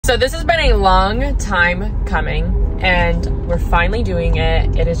So this has been a long time coming, and we're finally doing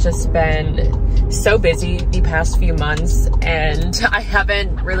it. It has just been so busy the past few months, and I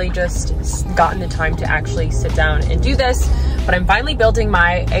haven't really just gotten the time to actually sit down and do this, but I'm finally building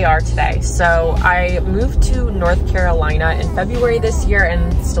my AR today. So I moved to North Carolina in February this year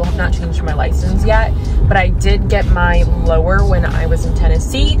and still have not changed my license yet, but I did get my lower when I was in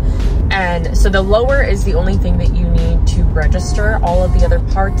Tennessee. And so the lower is the only thing that you need to register. All of the other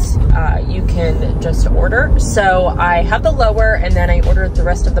parts you can just order. So I have the lower, and then I ordered the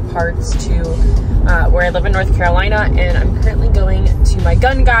rest of the parts to where I live in North Carolina, and I'm currently going to my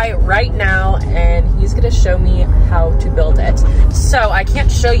gun guy right now, and he's gonna show me how to build it. So I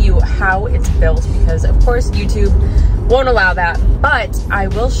can't show you how it's built because of course YouTube won't allow that, but I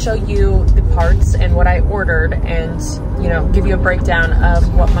will show you the parts and what I ordered, and you know, give you a breakdown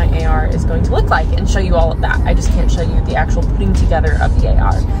of what my AR is going to look like and show you all of that. I just can't show you the actual putting together of the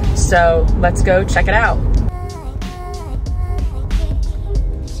AR. So let's go check it out.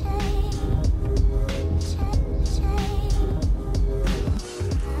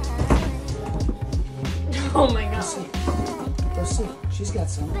 Oh my god. Go see. She's got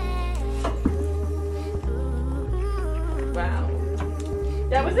some. Wow.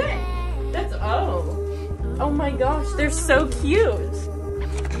 That was it. That's, oh. Oh my gosh, they're so cute.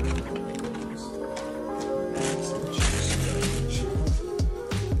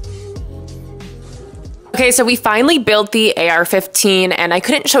 Okay, so we finally built the AR-15, and I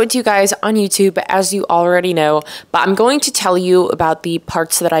couldn't show it to you guys on YouTube as you already know, but I'm going to tell you about the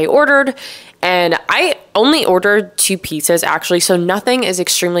parts that I ordered. And I only ordered 2 pieces actually, so nothing is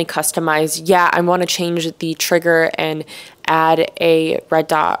extremely customized. Yeah, I want to change the trigger and add a red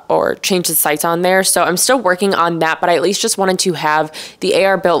dot or change the sights on there. So I'm still working on that, but I at least just wanted to have the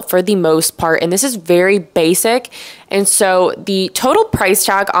AR built for the most part. And this is very basic. And so the total price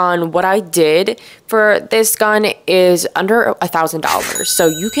tag on what I did for this gun is under $1,000. So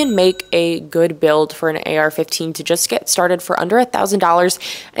you can make a good build for an AR-15 to just get started for under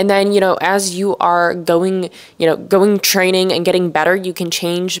 $1,000. And then, you know, as you are going training and getting better, you can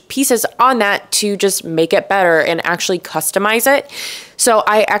change pieces on that to just make it better and actually customize it. So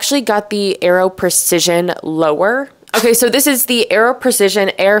I actually got the Aero Precision lower. Okay, so this is the Aero Precision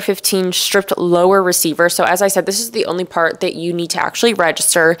AR-15 stripped lower receiver. So as I said, this is the only part that you need to actually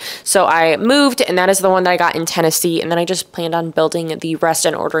register. So I moved, and that is the one that I got in Tennessee, and then I just planned on building the rest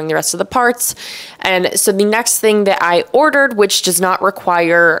and ordering the rest of the parts. And so the next thing that I ordered, which does not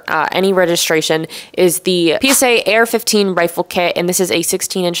require any registration, is the PSA AR-15 rifle kit, and this is a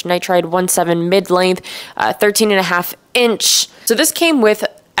 16-inch nitride 1.7 mid-length, 13.5 inch. So this came with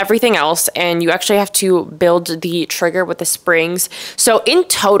everything else, and you actually have to build the trigger with the springs. So in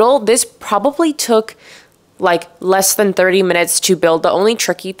total, this probably took like less than 30 minutes to build. The only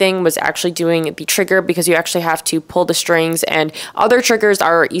tricky thing was actually doing the trigger because you actually have to pull the strings, and other triggers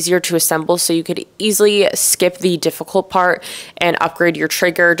are easier to assemble, so you could easily skip the difficult part and upgrade your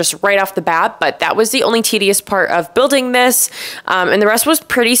trigger just right off the bat. But that was the only tedious part of building this, and the rest was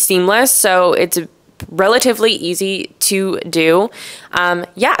pretty seamless, so it's relatively easy to do.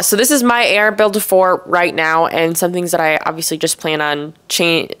 Yeah, so this is my AR build for right now, and some things that I obviously just plan on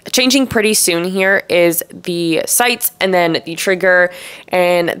changing pretty soon here is the sights and then the trigger,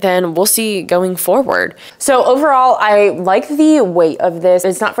 and then we'll see going forward. So overall, I like the weight of this.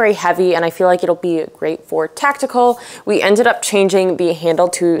 It's not very heavy, and I feel like it'll be great for tactical. We ended up changing the handle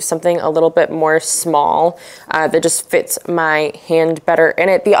to something a little bit more small that just fits my hand better in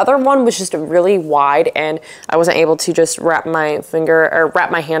it. The other one was just really wide, and I wasn't able to just wrap my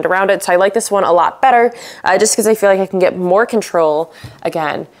hand around it. So I like this one a lot better, just because I feel like I can get more control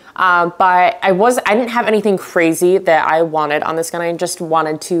again. But I didn't have anything crazy that I wanted on this gun. I just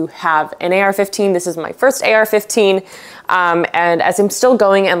wanted to have an AR-15. This is my first AR-15. And as I'm still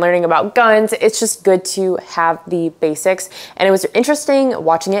going and learning about guns, it's just good to have the basics. And it was interesting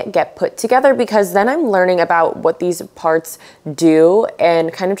watching it get put together, because then I'm learning about what these parts do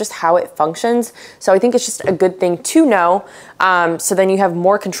and kind of just how it functions. So I think it's just a good thing to know. So then you have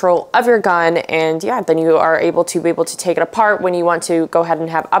more control of your gun, and yeah, then you are able to take it apart when you want to go ahead and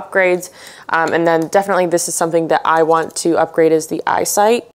have upgrades. And then definitely this is something that I want to upgrade, is the eyesight.